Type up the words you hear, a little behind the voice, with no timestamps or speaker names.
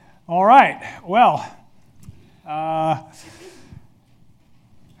All right, well,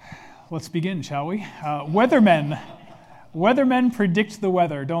 let's begin, shall we? Weathermen predict the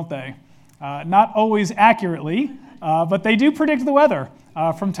weather, don't they? Not always accurately, but they do predict the weather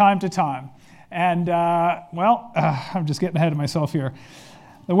from time to time. And, I'm just getting ahead of myself here.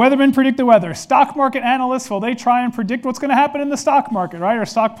 The weathermen predict the weather. Stock market analysts, well, they try and predict what's going to happen in the stock market, right? Are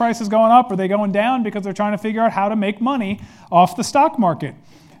stock prices going up? Are they going down? Because they're trying to figure out how to make money off the stock market.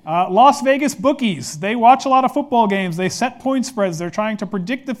 Las Vegas bookies, they watch a lot of football games. They set point spreads. They're trying to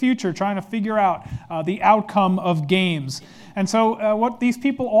predict the future, trying to figure out the outcome of games. And so what these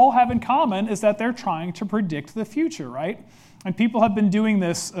people all have in common is that they're trying to predict the future, right? And people have been doing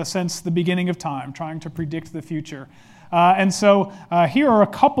this since the beginning of time, trying to predict the future. And so here are a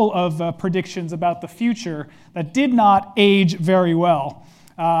couple of predictions about the future that did not age very well.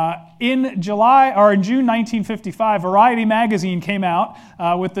 In June 1955, Variety magazine came out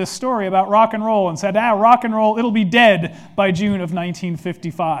with this story about rock and roll and said, rock and roll, it'll be dead by June of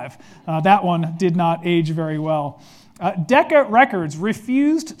 1955. That one did not age very well. Decca Records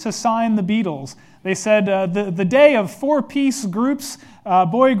refused to sign the Beatles. They said the day of four-piece groups,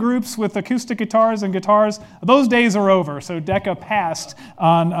 boy groups with acoustic guitars and guitars, those days are over. So Decca passed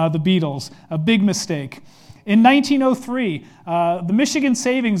on the Beatles. A big mistake. In 1903, the Michigan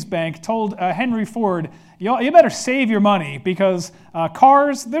Savings Bank told Henry Ford, you better save your money because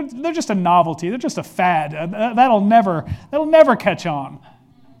cars, they're just a novelty. They're just a fad. That'll never catch on.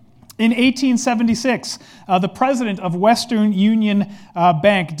 In 1876, the president of Western Union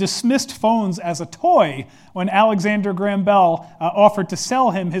Bank dismissed phones as a toy when Alexander Graham Bell offered to sell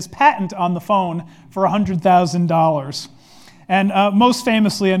him his patent on the phone for $100,000. And most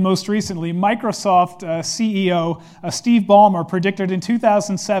famously and most recently, Microsoft CEO Steve Ballmer predicted in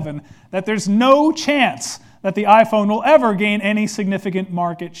 2007 that there's no chance that the iPhone will ever gain any significant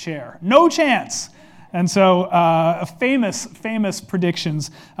market share. No chance. And so famous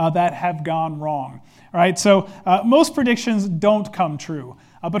predictions that have gone wrong. All right, so most predictions don't come true.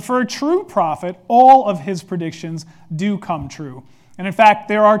 But for a true prophet, all of his predictions do come true. And in fact,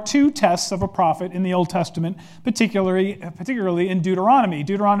 there are two tests of a prophet in the Old Testament, particularly in Deuteronomy.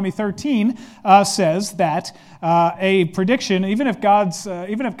 Deuteronomy 13 says that a prediction, even if God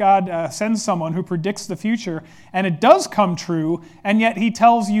sends someone who predicts the future, and it does come true, and yet he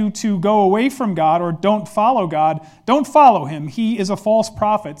tells you to go away from God or don't follow God, don't follow him. He is a false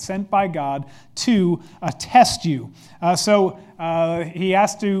prophet sent by God to test you. So he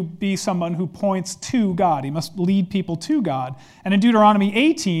has to be someone who points to God. He must lead people to God. And in Deuteronomy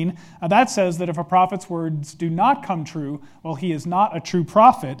 18, that says that if a prophet's words do not come true, well, he is not a true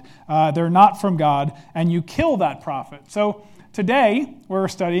prophet. They're not from God, and you kill that prophet. So today, we're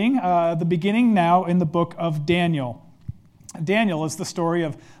studying the beginning now in the book of Daniel. Daniel is the story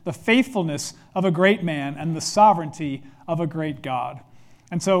of the faithfulness of a great man and the sovereignty of a great God.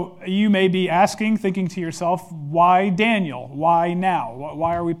 And so you may be thinking to yourself, why Daniel? Why now?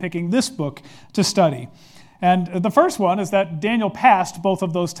 Why are we picking this book to study? And the first one is that Daniel passed both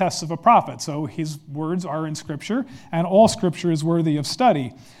of those tests of a prophet. So his words are in Scripture, and all Scripture is worthy of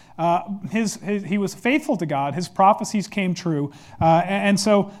study. He was faithful to God. His prophecies came true. And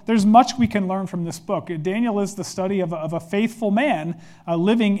so there's much we can learn from this book. Daniel is the study of a faithful man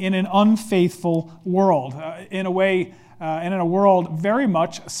living in an unfaithful world, in a way, and in a world very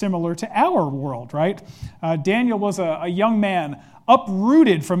much similar to our world, right? Daniel was a young man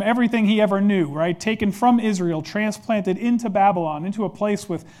uprooted from everything he ever knew, right? Taken from Israel, transplanted into Babylon, into a place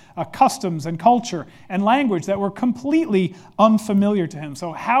with customs and culture and language that were completely unfamiliar to him.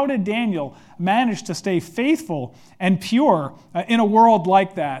 So how did Daniel manage to stay faithful and pure in a world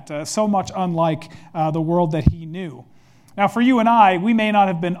like that, so much unlike the world that he knew? Now, for you and I, we may not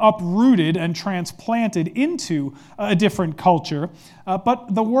have been uprooted and transplanted into a different culture,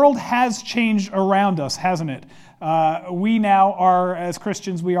 but the world has changed around us, hasn't it? We now are, as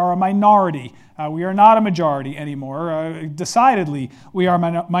Christians, we are a minority. We are not a majority anymore. Decidedly, we are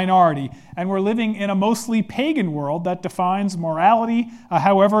a minority. And we're living in a mostly pagan world that defines morality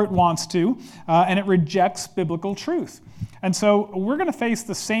however it wants to, and it rejects biblical truth. And so we're going to face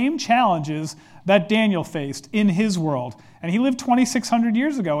the same challenges that Daniel faced in his world. And he lived 2,600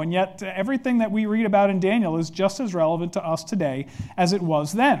 years ago, and yet everything that we read about in Daniel is just as relevant to us today as it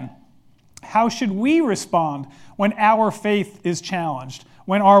was then. How should we respond when our faith is challenged,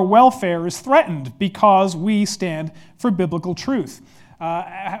 when our welfare is threatened because we stand for biblical truth?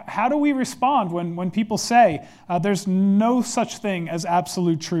 How do we respond when people say there's no such thing as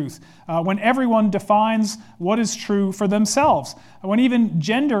absolute truth? When everyone defines what is true for themselves? When even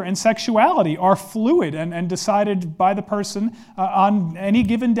gender and sexuality are fluid and decided by the person on any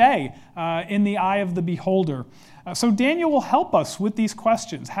given day in the eye of the beholder? So Daniel will help us with these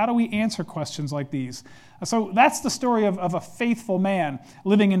questions. How do we answer questions like these? So that's the story of a faithful man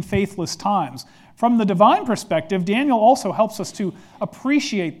living in faithless times. From the divine perspective, Daniel also helps us to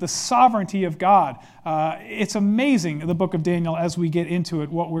appreciate the sovereignty of God. It's amazing, the book of Daniel, as we get into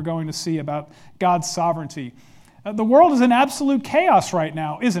it, what we're going to see about God's sovereignty. The world is in absolute chaos right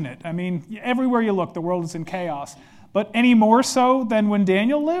now, isn't it? I mean, everywhere you look, the world is in chaos. But any more so than when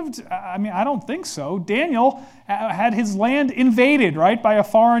Daniel lived? I mean, I don't think so. Daniel had his land invaded, right, by a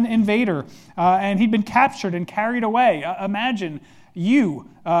foreign invader, and he'd been captured and carried away. Imagine you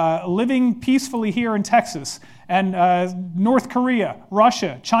living peacefully here in Texas, and North Korea,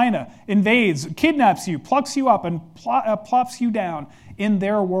 Russia, China invades, kidnaps you, plucks you up, and plops you down in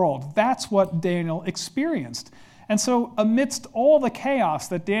their world. That's what Daniel experienced. And so amidst all the chaos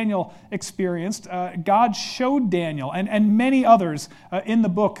that Daniel experienced, God showed Daniel and many others in the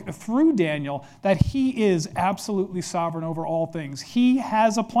book through Daniel that he is absolutely sovereign over all things. He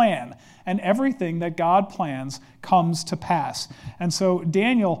has a plan, and everything that God plans comes to pass. And so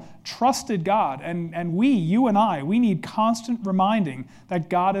Daniel trusted God, and we, you and I, we need constant reminding that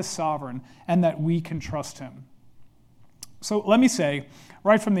God is sovereign and that we can trust him. So let me say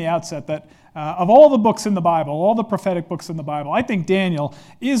right from the outset that of all the books in the Bible, all the prophetic books in the Bible, I think Daniel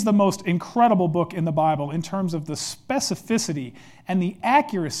is the most incredible book in the Bible in terms of the specificity and the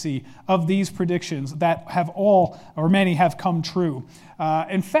accuracy of these predictions that have all, or many, have come true.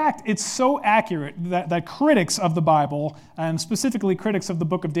 In fact, it's so accurate that critics of the Bible, and specifically critics of the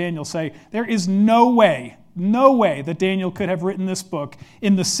book of Daniel, say there is no way that Daniel could have written this book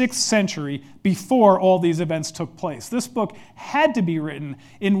in the 6th century before all these events took place. This book had to be written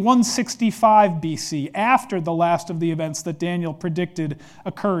in 165 BC, after the last of the events that Daniel predicted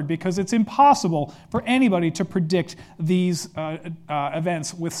occurred, because it's impossible for anybody to predict these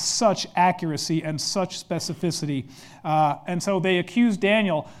events with such accuracy and such specificity. And so they accused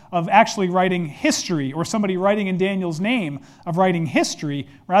Daniel of actually writing history, or somebody writing in Daniel's name of writing history,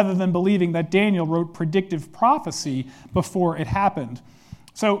 rather than believing that Daniel wrote predictive prophecy before it happened.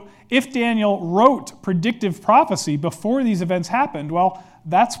 So if Daniel wrote predictive prophecy before these events happened, well,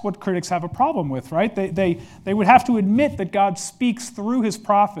 that's what critics have a problem with, right? They would have to admit that God speaks through his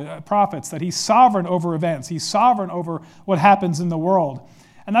prophets, that he's sovereign over events, he's sovereign over what happens in the world.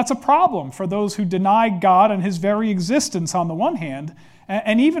 And that's a problem for those who deny God and his very existence on the one hand,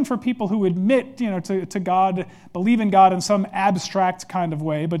 and even for people who admit, to God, believe in God in some abstract kind of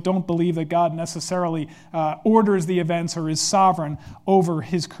way, but don't believe that God necessarily orders the events or is sovereign over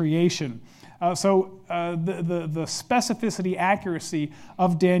his creation. So the specificity, accuracy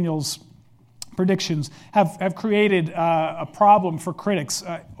of Daniel's predictions have created a problem for critics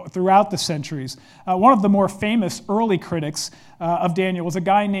throughout the centuries. One of the more famous early critics of Daniel was a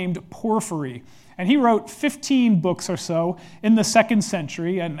guy named Porphyry. And he wrote 15 books or so in the 2nd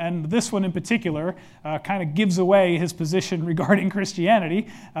century, and this one in particular kind of gives away his position regarding Christianity.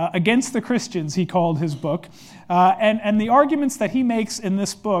 Against the Christians, he called his book. And the arguments that he makes in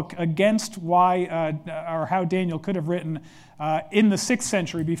this book against why or how Daniel could have written in the 6th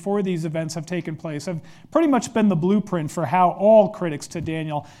century before these events have taken place have pretty much been the blueprint for how all critics to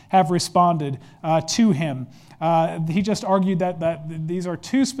Daniel have responded to him. He just argued that these are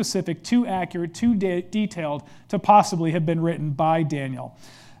too specific, too accurate, too detailed to possibly have been written by Daniel.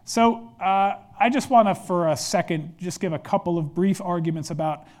 So I just want to, for a second, just give a couple of brief arguments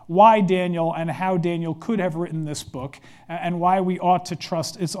about why Daniel and how Daniel could have written this book and why we ought to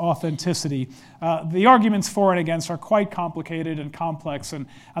trust its authenticity. The arguments for and against are quite complicated and complex, and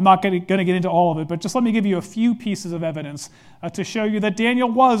I'm not going to get into all of it, but just let me give you a few pieces of evidence to show you that Daniel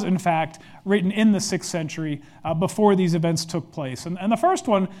was, in fact, written in the 6th century before these events took place. And the first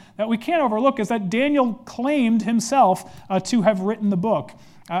one that we can't overlook is that Daniel claimed himself to have written the book.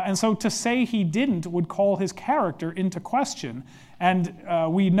 And so to say he didn't would call his character into question. And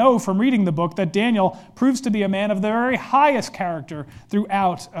we know from reading the book that Daniel proves to be a man of the very highest character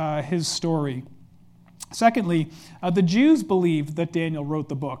throughout his story. Secondly, the Jews believed that Daniel wrote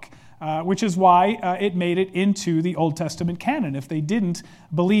the book, which is why it made it into the Old Testament canon. If they didn't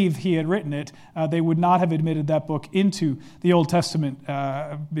believe he had written it, they would not have admitted that book into the Old Testament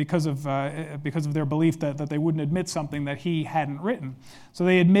because of their belief that they wouldn't admit something that he hadn't written. So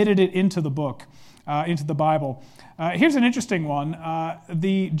they admitted it into the book, into the Bible. Here's an interesting one.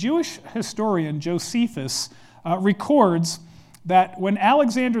 The Jewish historian Josephus records that when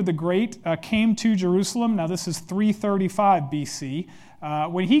Alexander the Great came to Jerusalem, now this is 335 BC,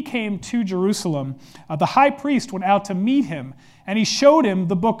 when he came to Jerusalem, the high priest went out to meet him, and he showed him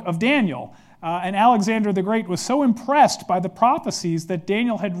the book of Daniel. And Alexander the Great was so impressed by the prophecies that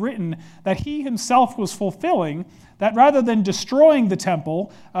Daniel had written that he himself was fulfilling, that rather than destroying the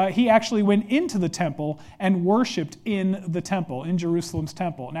temple, he actually went into the temple and worshipped in the temple, in Jerusalem's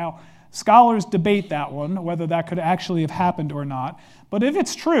temple. Now, scholars debate that one, whether that could actually have happened or not. But if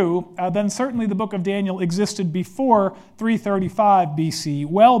it's true, then certainly the book of Daniel existed before 335 BC,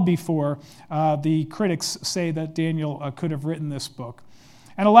 well before the critics say that Daniel could have written this book.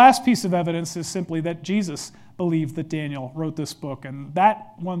 And a last piece of evidence is simply that Jesus believed that Daniel wrote this book, and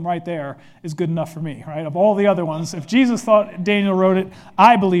that one right there is good enough for me, right? Of all the other ones, if Jesus thought Daniel wrote it,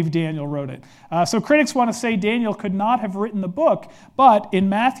 I believe Daniel wrote it. So critics want to say Daniel could not have written the book, but in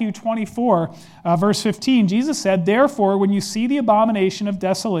Matthew 24, verse 15, Jesus said, "Therefore, when you see the abomination of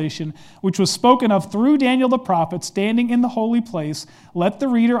desolation, which was spoken of through Daniel the prophet, standing in the holy place, let the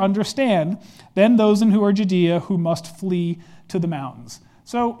reader understand, then those in who are Judea who must flee to the mountains."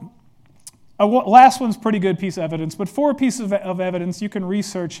 So, last one's pretty good piece of evidence, but for a piece of evidence, you can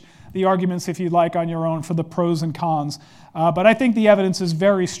research the arguments if you'd like on your own for the pros and cons. But I think the evidence is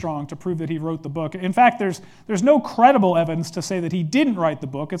very strong to prove that he wrote the book. In fact, there's no credible evidence to say that he didn't write the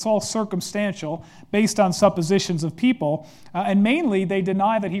book. It's all circumstantial, based on suppositions of people. And mainly, they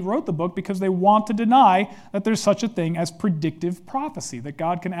deny that he wrote the book because they want to deny that there's such a thing as predictive prophecy, that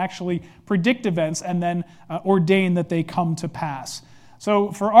God can actually predict events and then ordain that they come to pass.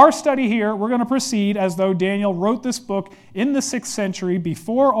 So for our study here, we're going to proceed as though Daniel wrote this book in the 6th century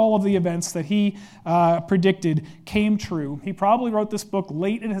before all of the events that he predicted came true. He probably wrote this book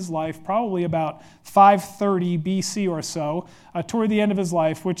late in his life, probably about 530 BC or so, toward the end of his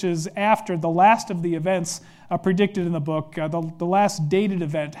life, which is after the last of the events predicted in the book. The last dated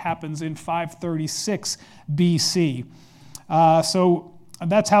event happens in 536 BC. So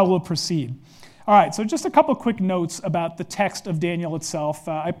that's how we'll proceed. All right, so just a couple quick notes about the text of Daniel itself.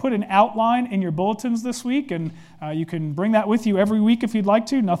 I put an outline in your bulletins this week, and you can bring that with you every week if you'd like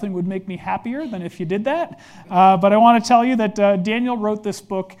to. Nothing would make me happier than if you did that. But I want to tell you that Daniel wrote this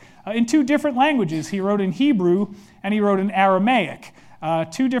book in 2 different languages. He wrote in Hebrew and he wrote in Aramaic,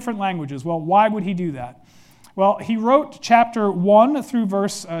 2 different languages. Well, why would he do that? Well, he wrote chapter 1 through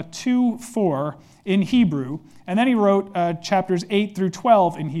verse 2-4 in Hebrew, and then he wrote chapters 8 through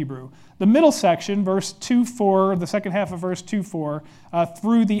 12 in Hebrew. The middle section, verse 2-4, the second half of verse 2-4,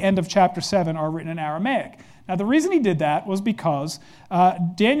 through the end of chapter 7 are written in Aramaic. Now, the reason he did that was because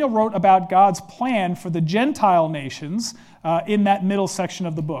Daniel wrote about God's plan for the Gentile nations in that middle section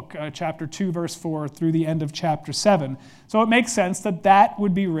of the book, chapter 2, verse 4, through the end of chapter 7. So it makes sense that that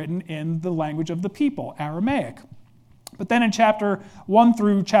would be written in the language of the people, Aramaic. But then in chapter 1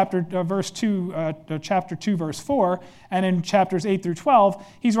 through chapter 2, verse 4, and in chapters 8 through 12,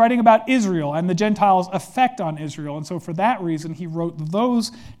 he's writing about Israel and the Gentiles' effect on Israel. And so for that reason, he wrote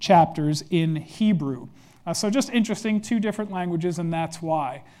those chapters in Hebrew. So just interesting, 2 different languages, and that's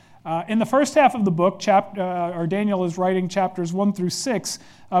why. In the first half of the book, Daniel is writing chapters 1 through 6,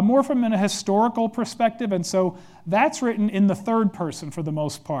 more from a historical perspective, and so that's written in the third person for the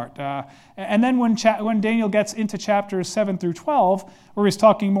most part. And then when Daniel gets into chapters 7 through 12, where he's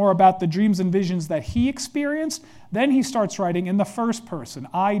talking more about the dreams and visions that he experienced, then he starts writing in the first person.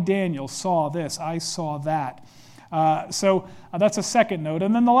 I, Daniel, saw this, I saw that. So that's a second note.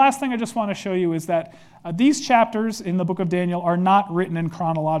 And then the last thing I just want to show you is that these chapters in the book of Daniel are not written in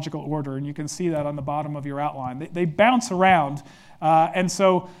chronological order, and you can see that on the bottom of your outline. They bounce around, and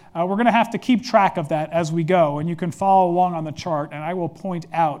so we're going to have to keep track of that as we go, and you can follow along on the chart, and I will point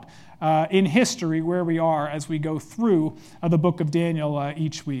out in history where we are as we go through the book of Daniel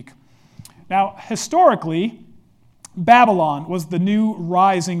each week. Now, historically, Babylon was the new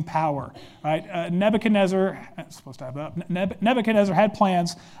rising power. Right? Nebuchadnezzar had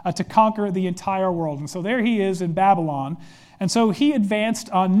plans to conquer the entire world. And so there he is in Babylon. And so he advanced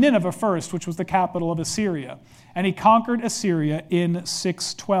on Nineveh first, which was the capital of Assyria. And he conquered Assyria in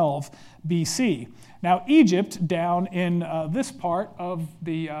 612 BC. Now, Egypt, down in this part of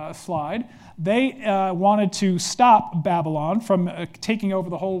the slide, they wanted to stop Babylon from taking over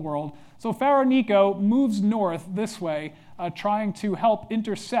the whole world. So Pharaoh Necho moves north this way, trying to help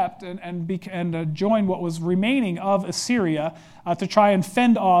intercept and join what was remaining of Assyria to try and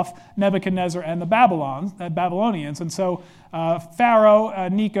fend off Nebuchadnezzar and the Babylonians. And so Pharaoh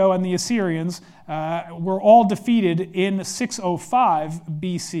Necho and the Assyrians were all defeated in 605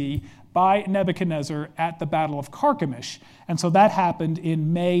 BC by Nebuchadnezzar at the Battle of Carchemish. And so that happened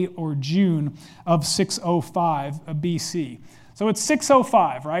in May or June of 605 BC. So it's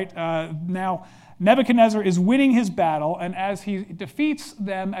 605, right? Now, Nebuchadnezzar is winning his battle, and as he defeats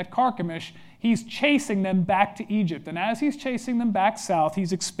them at Carchemish, he's chasing them back to Egypt. And as he's chasing them back south,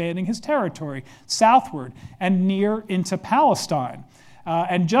 he's expanding his territory southward and near into Palestine.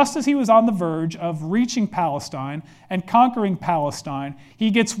 And just as he was on the verge of reaching Palestine and conquering Palestine,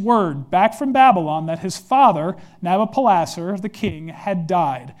 he gets word back from Babylon that his father, Nabopolassar, the king, had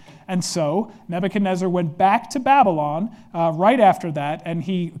died. And so Nebuchadnezzar went back to Babylon right after that, and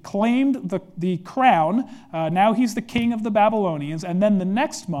he claimed the crown. Now he's the king of the Babylonians. And then the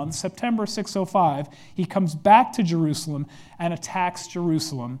next month, September 605, he comes back to Jerusalem and attacks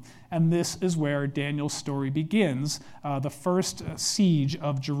Jerusalem. And this is where Daniel's story begins, the first siege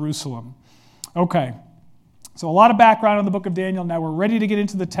of Jerusalem. Okay, so a lot of background on the book of Daniel. Now we're ready to get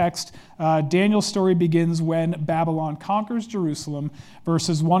into the text. Daniel's story begins when Babylon conquers Jerusalem,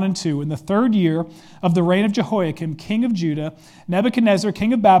 verses 1 and 2. In the third year of the reign of Jehoiakim, king of Judah, Nebuchadnezzar,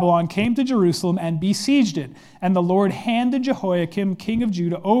 king of Babylon, came to Jerusalem and besieged it. And the Lord handed Jehoiakim, king of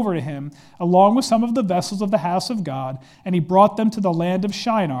Judah, over to him, along with some of the vessels of the house of God. And he brought them to the land of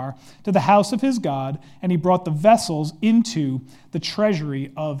Shinar, to the house of his God, and he brought the vessels into the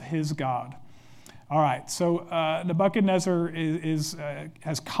treasury of his God. All right, so Nebuchadnezzar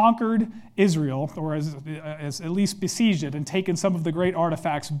has conquered Israel, or has at least besieged it and taken some of the great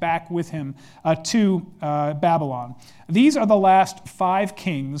artifacts back with him to Babylon. These are the last 5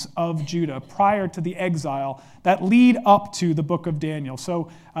 kings of Judah prior to the exile that lead up to the book of Daniel. So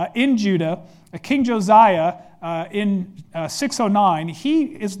in Judah, King Josiah, in 609, he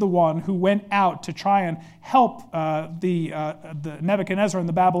is the one who went out to try and help the Nebuchadnezzar and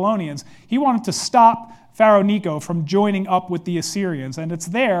the Babylonians. He wanted to stop Pharaoh Necho from joining up with the Assyrians. And it's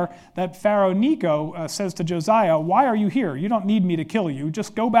there that Pharaoh Necho says to Josiah, "Why are you here? You don't need me to kill you.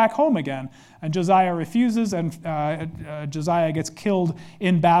 Just go back home again." And Josiah refuses, and Josiah gets killed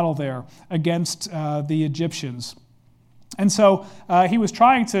in battle there against the Egyptians. And so he was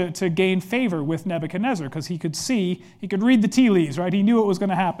trying to gain favor with Nebuchadnezzar because he could read the tea leaves, right? He knew what was going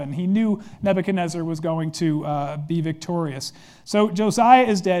to happen. He knew Nebuchadnezzar was going to be victorious. So Josiah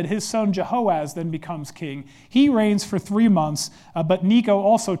is dead. His son Jehoaz then becomes king. He reigns for 3 months, but Necho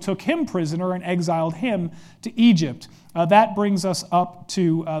also took him prisoner and exiled him to Egypt. That brings us up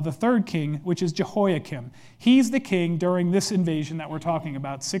to the third king, which is Jehoiakim. He's the king during this invasion that we're talking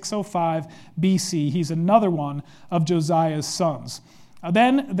about, 605 BC. He's another one of Josiah's sons.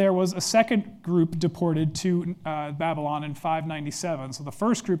 Then there was a second group deported to Babylon in 597. So the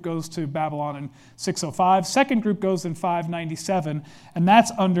first group goes to Babylon in 605. Second group goes in 597, and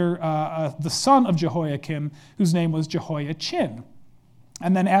that's under the son of Jehoiakim, whose name was Jehoiachin.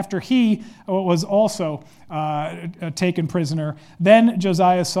 And then after he was also taken prisoner, then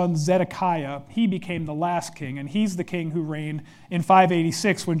Josiah's son Zedekiah, he became the last king, and he's the king who reigned in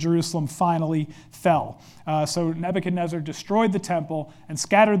 586 when Jerusalem finally fell. So Nebuchadnezzar destroyed the temple and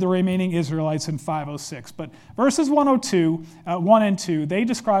scattered the remaining Israelites in 506. But verses 1 and 2, they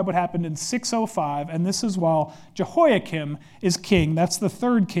describe what happened in 605, and this is while Jehoiakim is king. That's the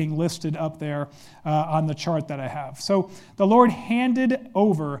third king listed up there on the chart that I have. So the Lord handed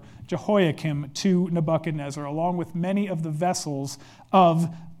over Jehoiakim to Nebuchadnezzar, along with many of the vessels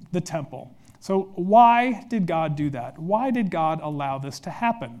of the temple. So why did God do that? Why did God allow this to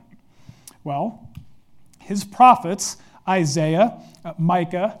happen? Well, his prophets, Isaiah,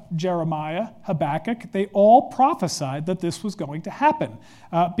 Micah, Jeremiah, Habakkuk, they all prophesied that this was going to happen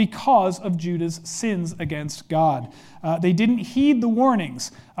because of Judah's sins against God. They didn't heed the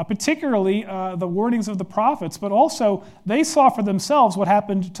warnings, particularly the warnings of the prophets, but also they saw for themselves what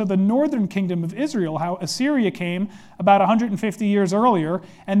happened to the northern kingdom of Israel, how Assyria came about 150 years earlier,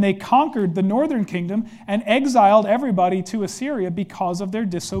 and they conquered the northern kingdom and exiled everybody to Assyria because of their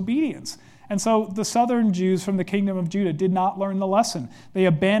disobedience. And so the southern Jews from the kingdom of Judah did not learn the lesson. They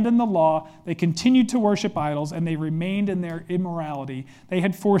abandoned the law, they continued to worship idols, and they remained in their immorality. They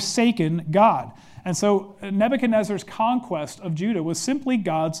had forsaken God. And so Nebuchadnezzar's conquest of Judah was simply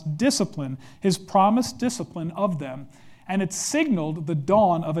God's discipline, his promised discipline of them. And it signaled the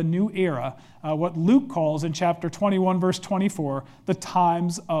dawn of a new era, what Luke calls in chapter 21, verse 24, the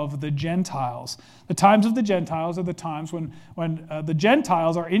times of the Gentiles. The times of the Gentiles are the times when the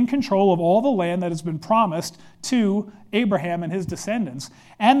Gentiles are in control of all the land that has been promised to Abraham and his descendants,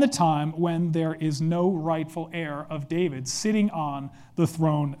 and the time when there is no rightful heir of David sitting on the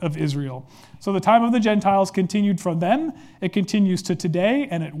throne of Israel. So the time of the Gentiles continued from then, it continues to today,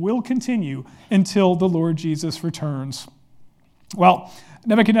 and it will continue until the Lord Jesus returns. Well,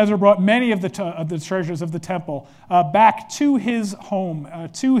 Nebuchadnezzar brought many of the treasures of the temple back to his home,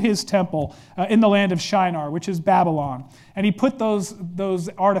 to his temple in the land of Shinar, which is Babylon. And he put those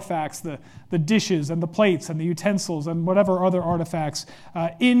artifacts, the dishes and the plates and the utensils and whatever other artifacts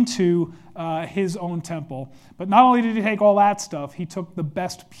into his own temple. But not only did he take all that stuff, he took the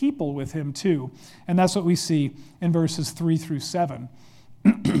best people with him too. And that's what we see in verses 3 through 7.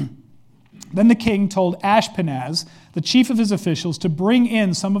 Then the king told Ashpenaz, the chief of his officials, to bring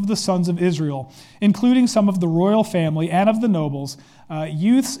in some of the sons of Israel, including some of the royal family and of the nobles,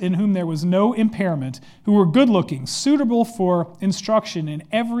 youths in whom there was no impairment, who were good-looking, suitable for instruction in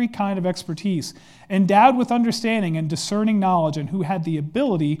every kind of expertise, endowed with understanding and discerning knowledge, and who had the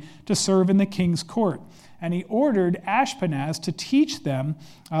ability to serve in the king's court. And he ordered Ashpenaz to teach them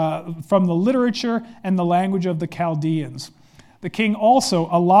from the literature and the language of the Chaldeans. The king also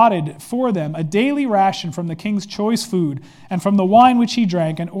allotted for them a daily ration from the king's choice food and from the wine which he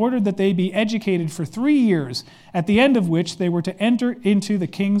drank, and ordered that they be educated for 3 years, at the end of which they were to enter into the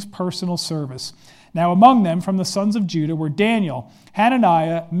king's personal service. Now among them from the sons of Judah were Daniel,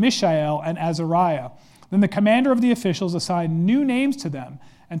 Hananiah, Mishael, and Azariah. Then the commander of the officials assigned new names to them,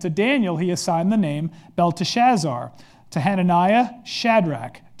 and to Daniel he assigned the name Belteshazzar, to Hananiah,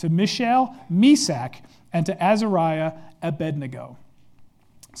 Shadrach, to Mishael, Meshach, and to Azariah, Abednego.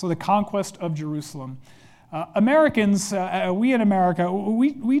 So the conquest of Jerusalem. Americans, we in America,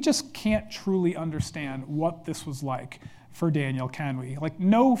 we just can't truly understand what this was like for Daniel, can we? Like,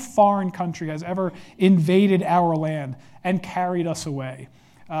 no foreign country has ever invaded our land and carried us away.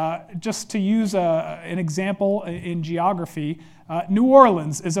 Just to use an example in geography, New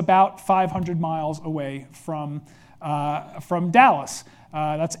Orleans is about 500 miles away from Dallas.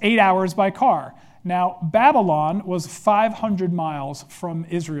 That's 8 hours by car. Now, Babylon was 500 miles from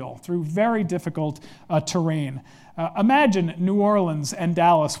Israel through very difficult terrain. Imagine New Orleans and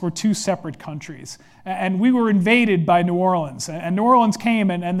Dallas were two separate countries, and we were invaded by New Orleans. And New Orleans came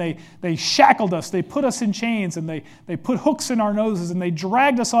and they shackled us, they put us in chains, and they put hooks in our noses, and they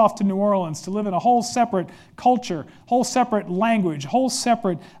dragged us off to New Orleans to live in a whole separate culture, whole separate language, whole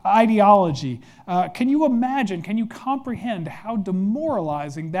separate ideology. Can you imagine, can you comprehend how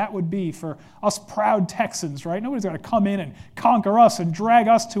demoralizing that would be for us proud Texans, right? Nobody's going to come in and conquer us and drag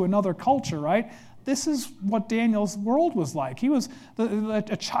us to another culture, right? This is what Daniel's world was like. He was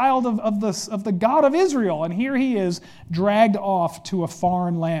a child of the God of Israel, and here he is dragged off to a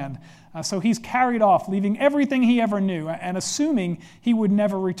foreign land. So he's carried off, leaving everything he ever knew, and assuming he would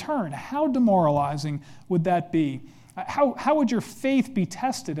never return. How demoralizing would that be? How would your faith be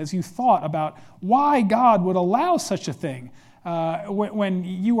tested as you thought about why God would allow such a thing when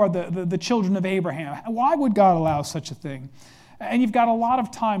you are the children of Abraham? Why would God allow such a thing? And you've got a lot of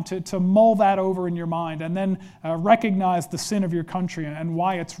time to mull that over in your mind, and then recognize the sin of your country and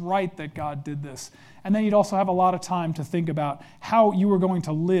why it's right that God did this. And then you'd also have a lot of time to think about how you were going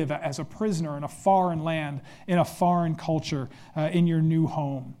to live as a prisoner in a foreign land, in a foreign culture, in your new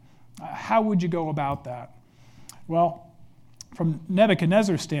home. How would you go about that? Well, from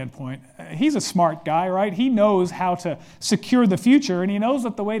Nebuchadnezzar's standpoint, he's a smart guy, right? He knows how to secure the future, and he knows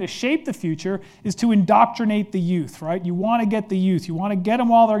that the way to shape the future is to indoctrinate the youth, right? You want to get the youth. You want to get them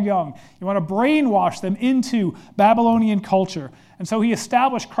while they're young. You want to brainwash them into Babylonian culture. And so he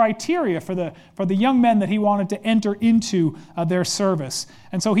established criteria for the young men that he wanted to enter into their service.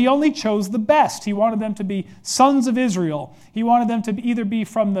 And so he only chose the best. He wanted them to be sons of Israel. He wanted them to either be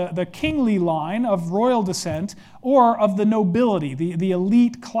from the kingly line of royal descent or of the nobility, the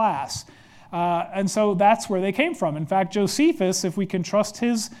elite class. And so that's where they came from. In fact, Josephus, if we can trust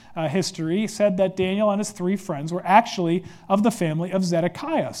his history, said that Daniel and his 3 friends were actually of the family of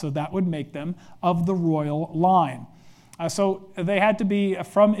Zedekiah. So that would make them of the royal line. So they had to be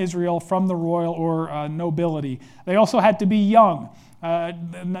from Israel, from the royal or nobility. They also had to be young.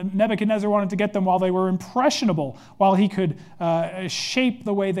 Nebuchadnezzar wanted to get them while they were impressionable, while he could shape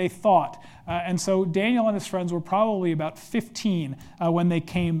the way they thought. And so Daniel and his friends were probably about 15 when they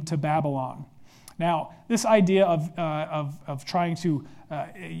came to Babylon. Now, this idea of trying to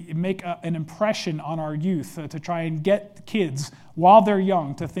make an impression on our youth, to try and get kids while they're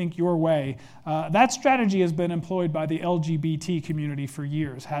young to think your way, that strategy has been employed by the LGBT community for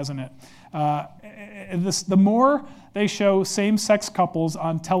years, hasn't it? The more they show same-sex couples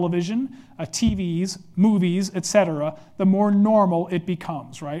on television, TVs, movies, etc., the more normal it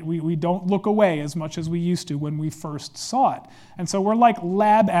becomes, right? We don't look away as much as we used to when we first saw it. And so we're like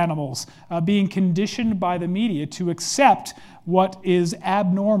lab animals being conditioned by the media to accept what is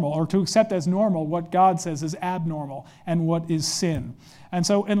abnormal, or to accept as normal what God says is abnormal and what is sin. And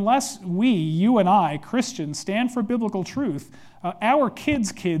so unless we, you and I, Christians, stand for biblical truth, our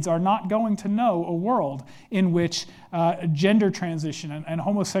kids' are not going to know a world in which gender transition and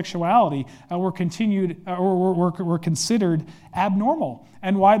homosexuality were considered abnormal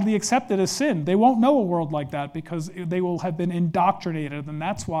and widely accepted as sin. They won't know a world like that because they will have been indoctrinated, and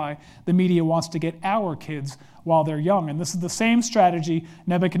that's why the media wants to get our kids while they're young. And this is the same strategy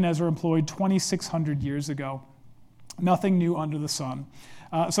Nebuchadnezzar employed 2,600 years ago. Nothing new under the sun.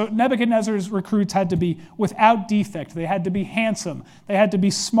 So Nebuchadnezzar's recruits had to be without defect. They had to be handsome. They had to be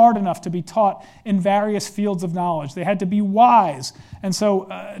smart enough to be taught in various fields of knowledge. They had to be wise. And so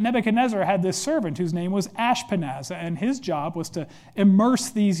Nebuchadnezzar had this servant whose name was Ashpenaz, and his job was to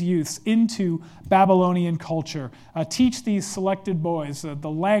immerse these youths into Babylonian culture, teach these selected boys the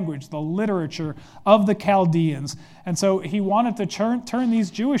language, the literature of the Chaldeans. And so he wanted to turn these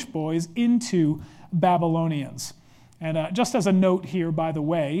Jewish boys into Babylonians. And just as a note here, by the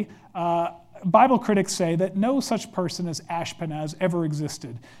way, Bible critics say that no such person as Ashpenaz ever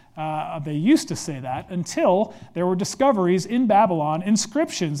existed. They used to say that until there were discoveries in Babylon,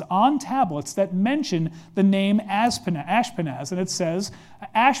 inscriptions on tablets that mention the name Ashpenaz. And it says,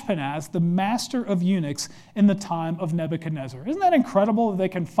 Ashpenaz, the master of eunuchs in the time of Nebuchadnezzar. Isn't that incredible that they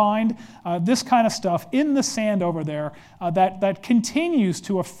can find this kind of stuff in the sand over there that continues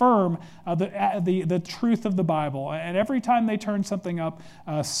to affirm the truth of the Bible? And every time they turn something up,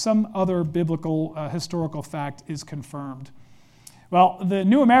 some other biblical historical fact is confirmed. Well, the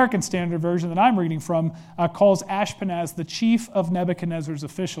New American Standard Version that I'm reading from calls Ashpenaz the chief of Nebuchadnezzar's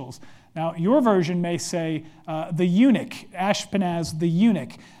officials. Now, your version may say the eunuch, Ashpenaz the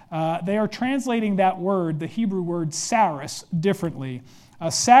eunuch. They are translating that word, the Hebrew word saris, differently.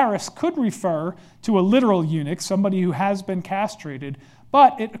 Saris could refer to a literal eunuch, somebody who has been castrated,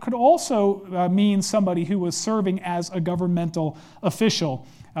 but it could also mean somebody who was serving as a governmental official.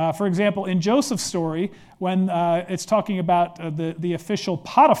 For example, in Joseph's story, when it's talking about the official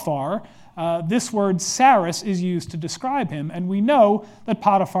Potiphar, this word saris is used to describe him, and we know that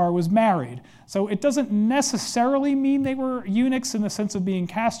Potiphar was married. So it doesn't necessarily mean they were eunuchs in the sense of being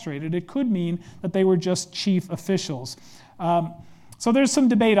castrated. It could mean that they were just chief officials. So there's some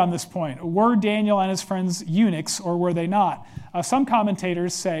debate on this point. Were Daniel and his friends eunuchs, or were they not? Some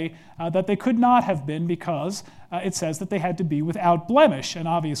commentators say that they could not have been because it says that they had to be without blemish. And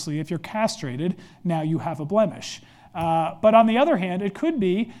obviously, if you're castrated, now you have a blemish. But on the other hand, it could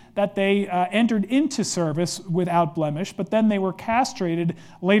be that they entered into service without blemish, but then they were castrated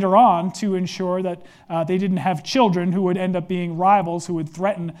later on to ensure that they didn't have children who would end up being rivals who would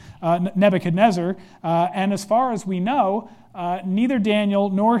threaten Nebuchadnezzar. And as far as we know, neither Daniel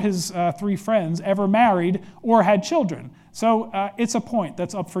nor his three friends ever married or had children. So it's a point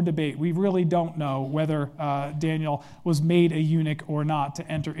that's up for debate. We really don't know whether Daniel was made a eunuch or not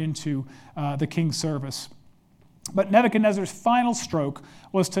to enter into the king's service. But Nebuchadnezzar's final stroke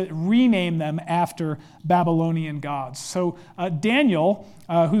was to rename them after Babylonian gods. So Daniel,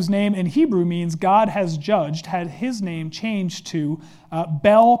 whose name in Hebrew means God has judged, had his name changed to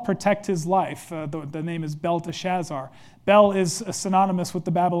Bel, protect his life. The name is Belteshazzar. Bel is synonymous with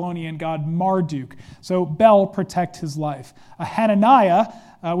the Babylonian god Marduk. So Bel, protect his life. Hananiah,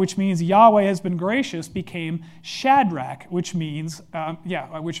 which means Yahweh has been gracious, became Shadrach, which means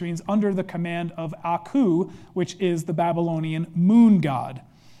under the command of Aku, which is the Babylonian moon god.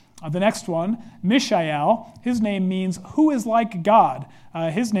 The next one, Mishael, his name means who is like God.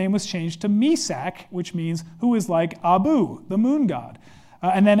 His name was changed to Meshach, which means who is like Abu, the moon god.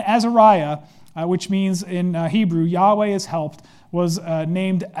 And then Azariah, which means in Hebrew, Yahweh is helped, was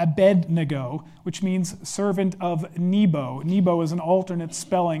named Abednego, which means servant of Nebo. Nebo is an alternate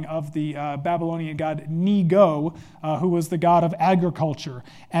spelling of the Babylonian god Nego, who was the god of agriculture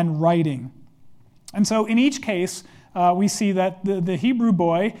and writing. And so in each case, we see that the Hebrew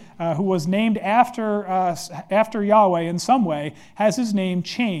boy who was named after Yahweh in some way has his name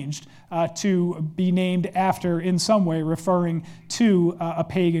changed to be named after in some way referring to a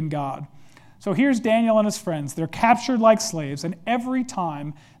pagan god. So here's Daniel and his friends. They're captured like slaves, and every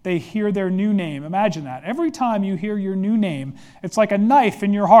time they hear their new name, imagine that. Every time you hear your new name, it's like a knife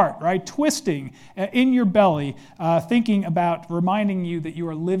in your heart, right? Twisting in your belly, thinking about reminding you that you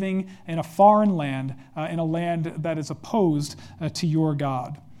are living in a foreign land, in a land that is opposed to your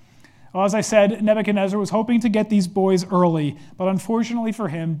God. Well, as I said, Nebuchadnezzar was hoping to get these boys early, but unfortunately for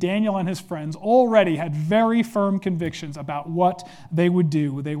him, Daniel and his friends already had very firm convictions about what they would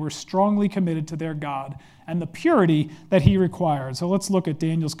do. They were strongly committed to their God and the purity that he required. So let's look at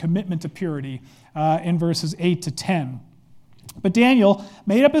Daniel's commitment to purity in verses 8 to 10. But Daniel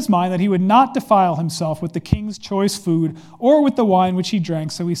made up his mind that he would not defile himself with the king's choice food or with the wine which he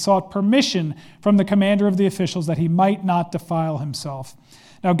drank, so he sought permission from the commander of the officials that he might not defile himself.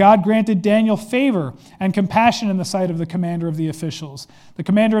 Now God granted Daniel favor and compassion in the sight of the commander of the officials. The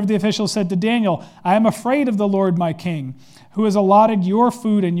commander of the officials said to Daniel, "I am afraid of the Lord my king, who has allotted your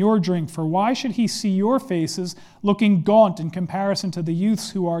food and your drink, for why should he see your faces looking gaunt in comparison to the youths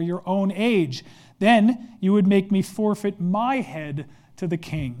who are your own age? Then you would make me forfeit my head to the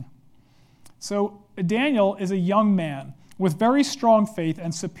king." So Daniel is a young man with very strong faith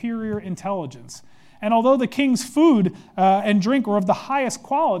and superior intelligence. And although the king's food and drink were of the highest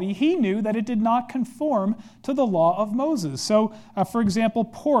quality, he knew that it did not conform to the law of Moses. So, for example,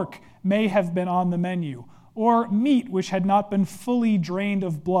 pork may have been on the menu, or meat which had not been fully drained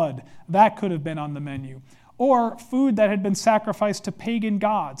of blood, that could have been on the menu. Or food that had been sacrificed to pagan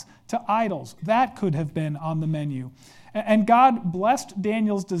gods, to idols, that could have been on the menu. And God blessed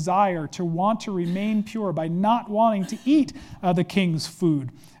Daniel's desire to want to remain pure by not wanting to eat the king's food.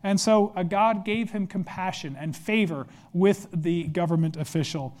 And so God gave him compassion and favor with the government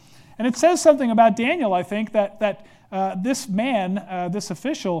official. And it says something about Daniel, I think, that this man, this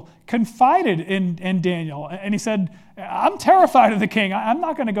official, confided in Daniel. And he said, "I'm terrified of the king. I'm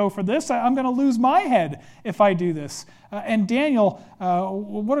not going to go for this. I'm going to lose my head if I do this." And Daniel,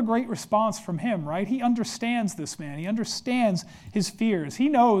 what a great response from him, right? He understands this man. He understands his fears. He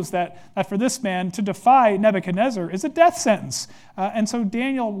knows that for this man to defy Nebuchadnezzar is a death sentence. And so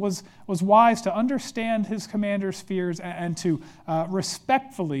Daniel was wise to understand his commander's fears and to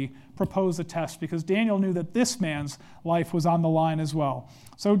respectfully propose a test, because Daniel knew that this man's life was on the line as well.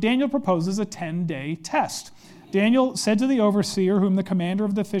 So Daniel proposes a 10-day test. Daniel said to the overseer, whom the commander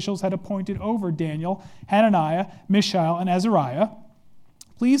of the officials had appointed over Daniel, Hananiah, Mishael, and Azariah,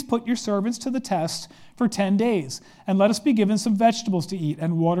 "Please put your servants to the test for 10 days, and let us be given some vegetables to eat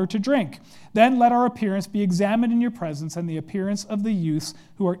and water to drink. Then let our appearance be examined in your presence and the appearance of the youths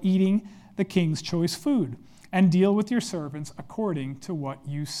who are eating the king's choice food, and deal with your servants according to what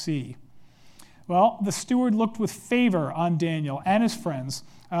you see." Well, the steward looked with favor on Daniel and his friends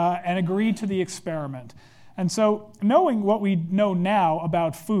and agreed to the experiment. And so, knowing what we know now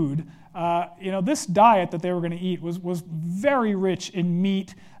about food, this diet that they were going to eat was very rich in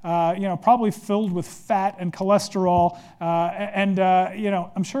meat, probably filled with fat and cholesterol, and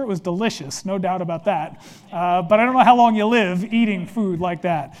I'm sure it was delicious, no doubt about that. But I don't know how long you live eating food like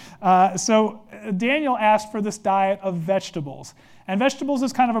that. So Daniel asked for this diet of vegetables. And vegetables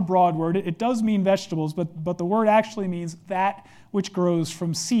is kind of a broad word. It does mean vegetables, but the word actually means that which grows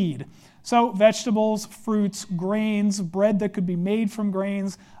from seed. So vegetables, fruits, grains, bread that could be made from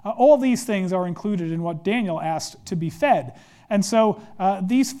grains, all these things are included in what Daniel asked to be fed. And so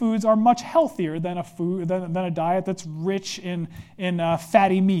these foods are much healthier than a diet that's rich in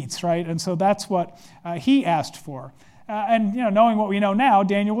fatty meats, right? And so that's what he asked for. And knowing what we know now,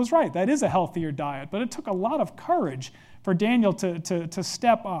 Daniel was right. That is a healthier diet. But it took a lot of courage for Daniel to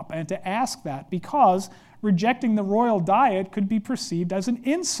step up and to ask that, because rejecting the royal diet could be perceived as an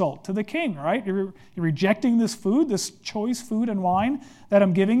insult to the king, right? You're rejecting this food, this choice food and wine that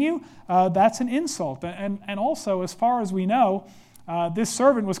I'm giving you. That's an insult. And also, as far as we know, this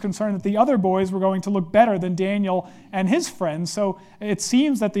servant was concerned that the other boys were going to look better than Daniel and his friends. So it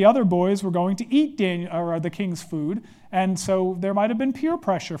seems that the other boys were going to eat the king's food. And so there might have been peer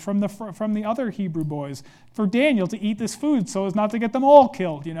pressure from the other Hebrew boys for Daniel to eat this food so as not to get them all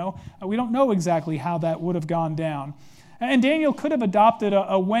killed. We don't know exactly how that would have gone down. And Daniel could have adopted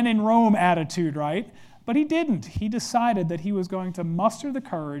a when in Rome attitude, right? But he didn't. He decided that he was going to muster the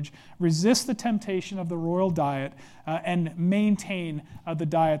courage, resist the temptation of the royal diet, and maintain the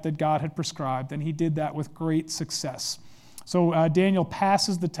diet that God had prescribed. And he did that with great success. So Daniel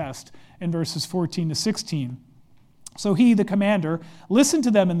passes the test in verses 14 to 16. So he, the commander, listened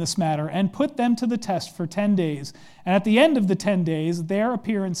to them in this matter and put them to the test for 10 days. And at the end of the 10 days, their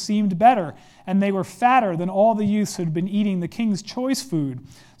appearance seemed better, and they were fatter than all the youths who had been eating the king's choice food.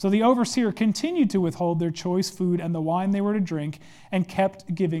 So the overseer continued to withhold their choice food and the wine they were to drink, and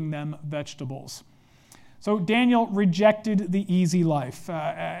kept giving them vegetables. So Daniel rejected the easy life.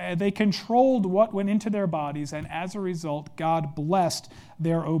 They controlled what went into their bodies, and as a result, God blessed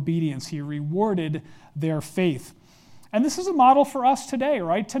their obedience. He rewarded their faith. And this is a model for us today,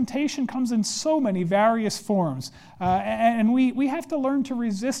 right? Temptation comes in so many various forms, and we have to learn to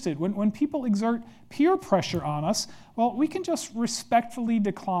resist it. When people exert peer pressure on us, well, we can just respectfully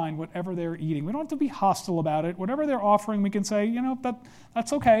decline whatever they're eating. We don't have to be hostile about it. Whatever they're offering, we can say,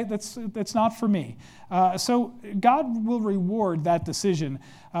 that's okay. That's not for me. So God will reward that decision.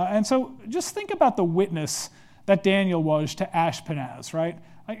 And so just think about the witness that Daniel was to Ashpenaz, right?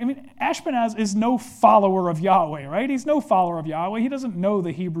 I mean, Ashpenaz is no follower of Yahweh, right? He's no follower of Yahweh. He doesn't know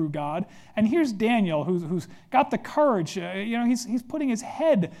the Hebrew God. And here's Daniel, who's got the courage. He's putting his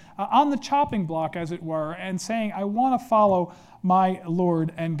head on the chopping block, as it were, and saying, I want to follow my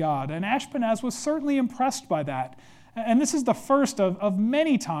Lord and God. And Ashpenaz was certainly impressed by that. And this is the first of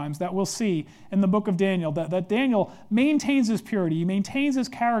many times that we'll see in the book of Daniel, that Daniel maintains his purity, he maintains his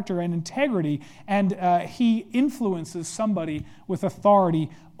character and integrity, and he influences somebody with authority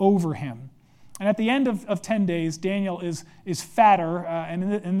over him. And at the end of 10 days, Daniel is fatter,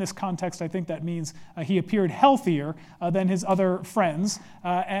 and in this context, I think that means he appeared healthier than his other friends,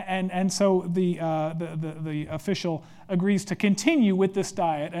 and so the official agrees to continue with this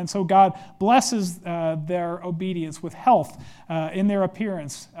diet, and so God blesses their obedience with health in their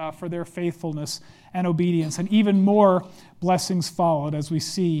appearance for their faithfulness and obedience, and even more blessings followed, as we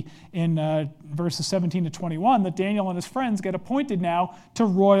see in verses 17 to 21, that Daniel and his friends get appointed now to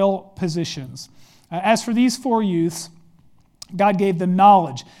royal positions. As for these 4 youths, God gave them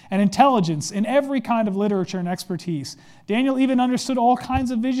knowledge and intelligence in every kind of literature and expertise. Daniel even understood all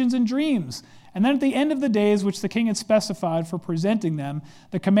kinds of visions and dreams. And then at the end of the days which the king had specified for presenting them,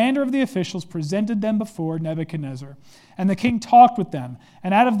 the commander of the officials presented them before Nebuchadnezzar. And the king talked with them,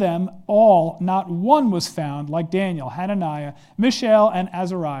 and out of them all not one was found like Daniel, Hananiah, Mishael, and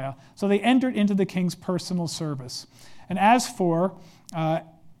Azariah. So they entered into the king's personal service. And as for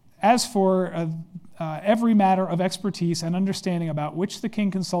every matter of expertise and understanding about which the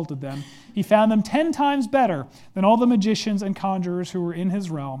king consulted them, he found them 10 times better than all the magicians and conjurers who were in his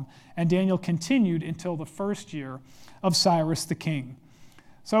realm. And Daniel continued until the first year of Cyrus the king.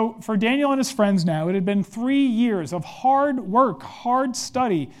 So for Daniel and his friends now, it had been 3 years of hard work, hard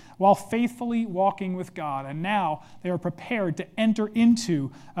study, while faithfully walking with God. And now they are prepared to enter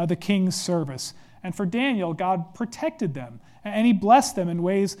into the king's service. And for Daniel, God protected them, and he blessed them in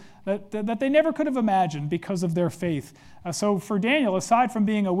ways that they never could have imagined because of their faith. So for Daniel, aside from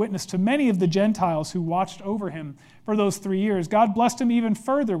being a witness to many of the Gentiles who watched over him for those 3 years, God blessed him even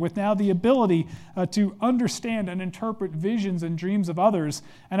further with now the ability to understand and interpret visions and dreams of others,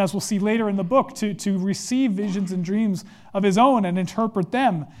 and as we'll see later in the book, to receive visions and dreams of his own and interpret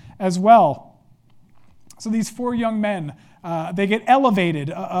them as well. So these 4 young men, they get elevated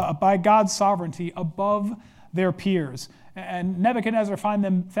by God's sovereignty above their peers. And Nebuchadnezzar found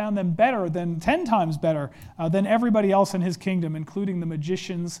them better than 10 times better than everybody else in his kingdom, including the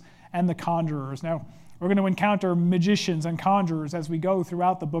magicians and the conjurers. Now, we're going to encounter magicians and conjurers as we go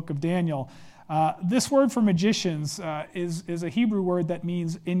throughout the book of Daniel. This word for magicians is a Hebrew word that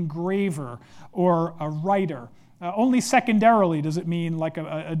means engraver or a writer. Only secondarily does it mean like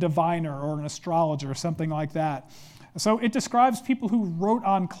a diviner or an astrologer or something like that. So it describes people who wrote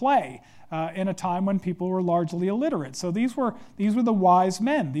on clay in a time when people were largely illiterate. So these were the wise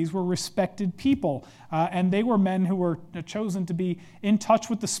men. These were respected people. And they were men who were chosen to be in touch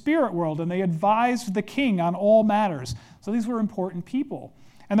with the spirit world, and they advised the king on all matters. So these were important people.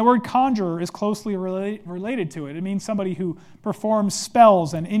 And the word conjurer is closely related to it. It means somebody who performs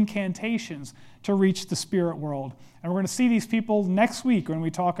spells and incantations to reach the spirit world. And we're going to see these people next week when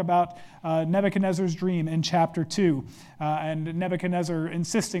we talk about Nebuchadnezzar's dream in chapter 2. And Nebuchadnezzar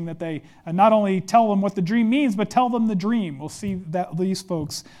insisting that they not only tell them what the dream means, but tell them the dream. We'll see these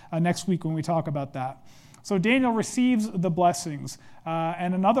folks next week when we talk about that. So Daniel receives the blessings.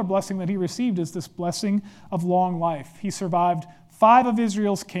 And another blessing that he received is this blessing of long life. He survived 5 of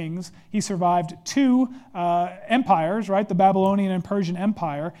Israel's kings. He survived 2 empires, right? The Babylonian and Persian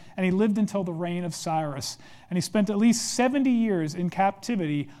Empire, and he lived until the reign of Cyrus. And he spent at least 70 years in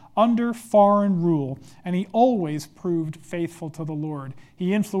captivity under foreign rule, and he always proved faithful to the Lord.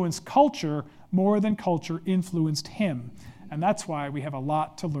 He influenced culture more than culture influenced him. And that's why we have a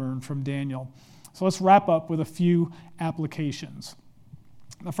lot to learn from Daniel. So let's wrap up with a few applications.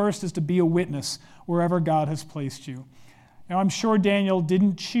 The first is to be a witness wherever God has placed you. Now, I'm sure Daniel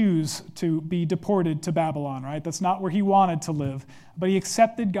didn't choose to be deported to Babylon, right? That's not where he wanted to live. But he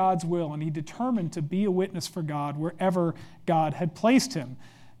accepted God's will, and he determined to be a witness for God wherever God had placed him.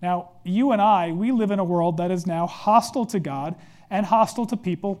 Now, you and I, we live in a world that is now hostile to God and hostile to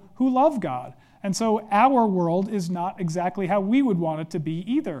people who love God. And so our world is not exactly how we would want it to be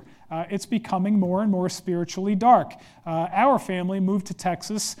either. It's becoming more and more spiritually dark. Our family moved to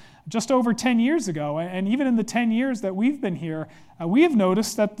Texas just over 10 years ago, and even in the 10 years that we've been here, we have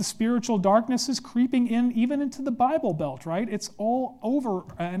noticed that the spiritual darkness is creeping in even into the Bible Belt, right? It's all over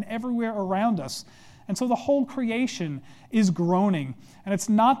and everywhere around us. And so the whole creation is groaning. And it's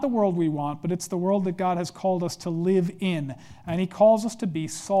not the world we want, but it's the world that God has called us to live in. And he calls us to be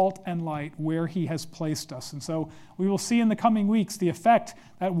salt and light where he has placed us. And so we will see in the coming weeks the effect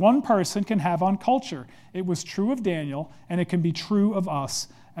that one person can have on culture. It was true of Daniel, and it can be true of us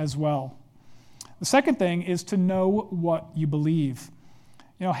as well. The second thing is to know what you believe.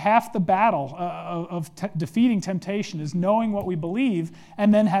 Half the battle of defeating temptation is knowing what we believe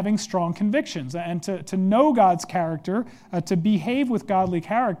and then having strong convictions. And to know God's character, to behave with godly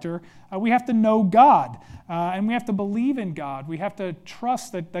character, we have to know God. And we have to believe in God. We have to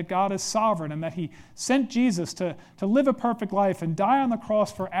trust that God is sovereign and that he sent Jesus to live a perfect life and die on the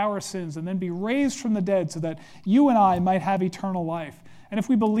cross for our sins and then be raised from the dead so that you and I might have eternal life. And if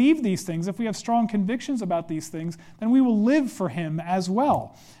we believe these things, if we have strong convictions about these things, then we will live for him as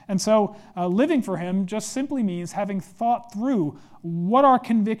well. And so living for him just simply means having thought through what are our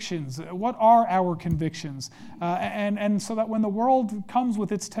convictions, and so that when the world comes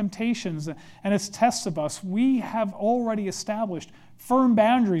with its temptations and its tests of us, we have already established firm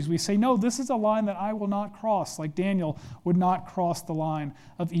boundaries. We say, no, this is a line that I will not cross, like Daniel would not cross the line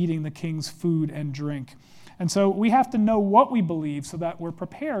of eating the king's food and drink. And so we have to know what we believe so that we're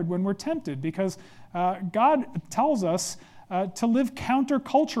prepared when we're tempted, because God tells us to live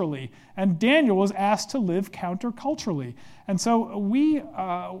counterculturally, and Daniel was asked to live counterculturally. And so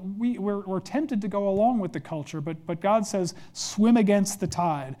we're tempted to go along with the culture, but God says swim against the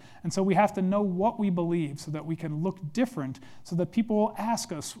tide. And so we have to know what we believe so that we can look different, so that people will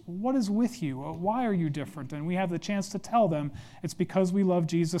ask us, what is with you? Why are you different? And we have the chance to tell them it's because we love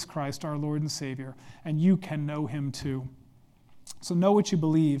Jesus Christ, our Lord and Savior, and you can know him too. So know what you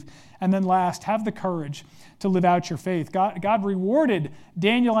believe. And then last, have the courage to live out your faith. God rewarded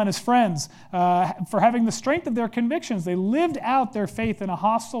Daniel and his friends for having the strength of their convictions. They lived out their faith in a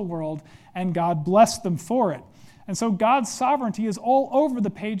hostile world, and God blessed them for it. And so God's sovereignty is all over the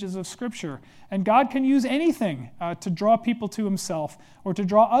pages of Scripture. And God can use anything to draw people to himself or to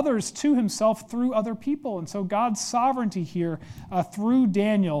draw others to himself through other people. And so God's sovereignty here through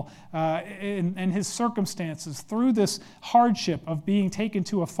Daniel and his circumstances, through this hardship of being taken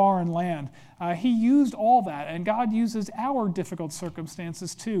to a foreign land, he used all that. And God uses our difficult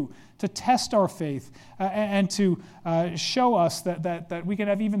circumstances too to test our faith and to show us that we can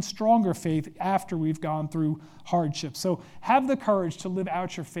have even stronger faith after we've gone through hardship. So have the courage to live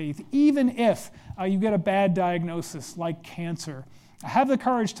out your faith, even if you get a bad diagnosis like cancer. Have the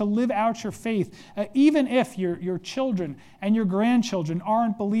courage to live out your faith, even if your children and your grandchildren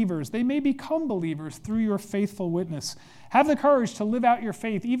aren't believers. They may become believers through your faithful witness. Have the courage to live out your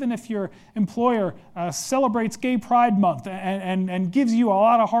faith, even if your employer celebrates Gay Pride Month and gives you a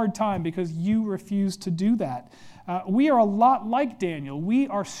lot of hard time because you refuse to do that. We are a lot like Daniel. We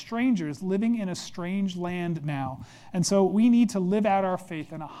are strangers living in a strange land now. And so we need to live out our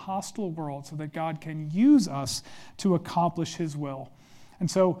faith in a hostile world so that God can use us to accomplish his will.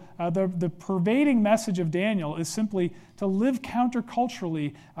 And so the pervading message of Daniel is simply to live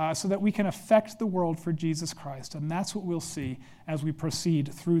counterculturally so that we can affect the world for Jesus Christ. And that's what we'll see as we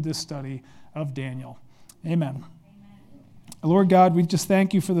proceed through this study of Daniel. Amen. Lord God, we just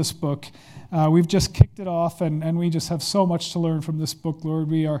thank you for this book. We've just kicked it off, and we just have so much to learn from this book, Lord.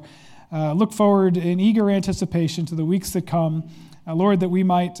 We are look forward in eager anticipation to the weeks that come, Lord, that we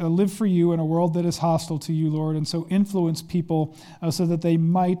might live for you in a world that is hostile to you, Lord, and so influence people so that they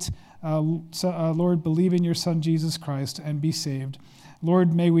might, Lord, believe in your Son, Jesus Christ, and be saved.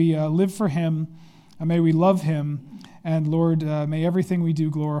 Lord, may we live for him, may we love him, and Lord, may everything we do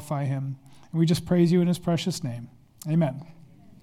glorify him. And we just praise you in his precious name. Amen.